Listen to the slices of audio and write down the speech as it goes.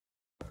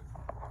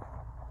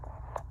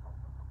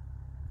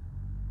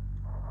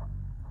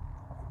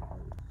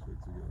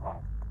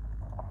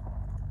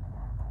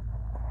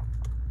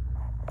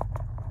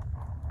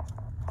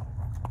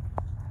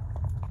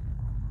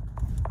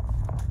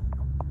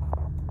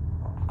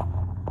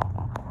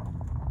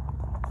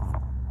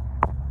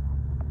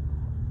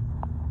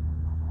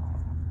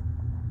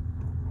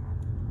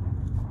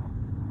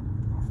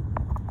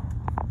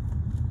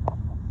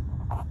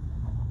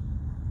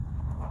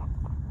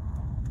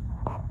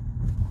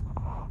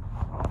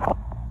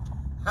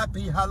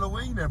Happy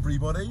Halloween,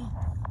 everybody.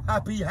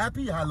 Happy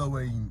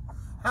Halloween.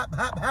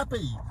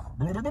 Happy.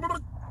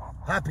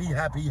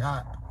 Happy.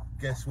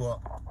 Guess what?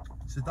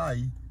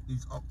 Today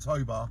is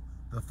October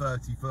the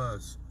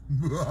 31st.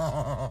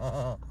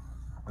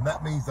 And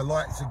that means the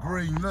lights are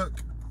green. Look.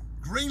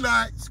 Green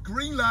lights,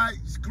 green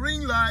lights,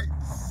 green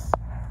lights.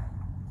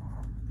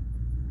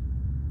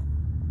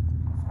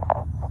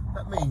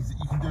 That means that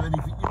you can do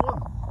anything you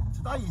want.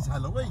 Today is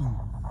Halloween.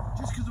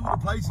 Just because all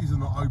the places are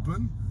not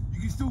open, you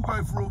can still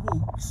go for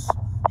walks,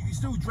 you can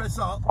still dress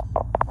up,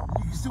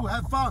 and you can still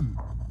have fun.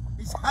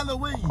 It's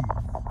Halloween.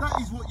 That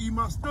is what you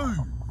must do.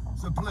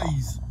 So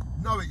please,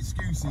 no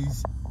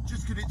excuses.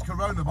 Just because it's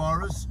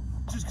coronavirus,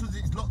 just because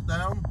it's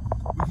lockdown,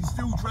 we can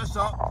still dress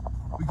up,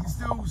 we can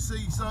still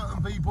see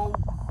certain people,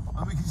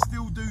 and we can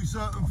still do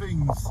certain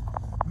things.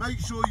 Make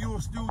sure you're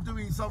still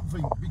doing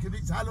something because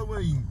it's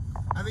Halloween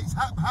and it's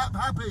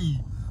happy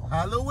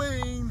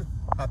Halloween.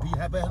 Happy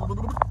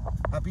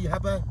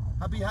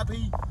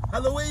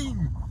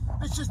Halloween.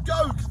 Let's just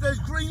go because there's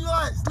green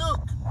lights.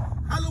 Look,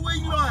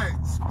 Halloween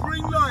lights,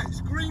 green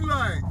lights, green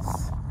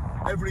lights.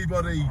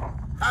 Everybody,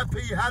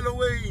 happy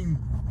Halloween.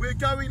 We're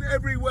going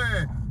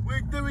everywhere.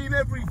 We're doing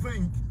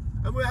everything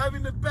and we're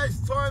having the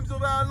best times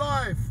of our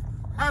life.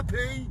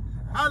 Happy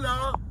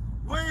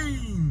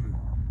Halloween.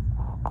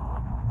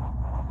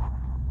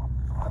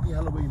 Happy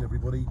Halloween,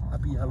 everybody.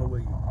 Happy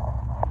Halloween.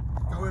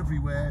 Go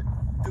everywhere,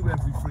 do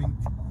everything,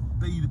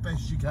 be the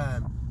best you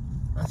can.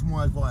 That's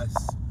my advice.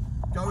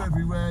 Go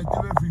everywhere,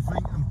 do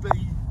everything, and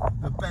be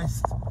the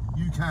best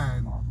you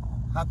can.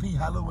 Happy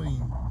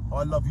Halloween.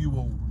 I love you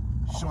all.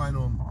 Shine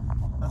on.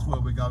 That's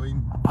where we're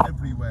going.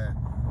 Everywhere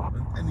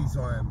and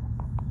anytime.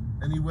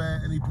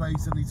 Anywhere, any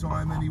place,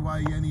 anytime,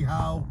 anyway,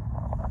 anyhow.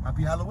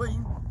 Happy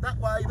Halloween. That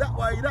way, that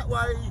way, that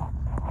way.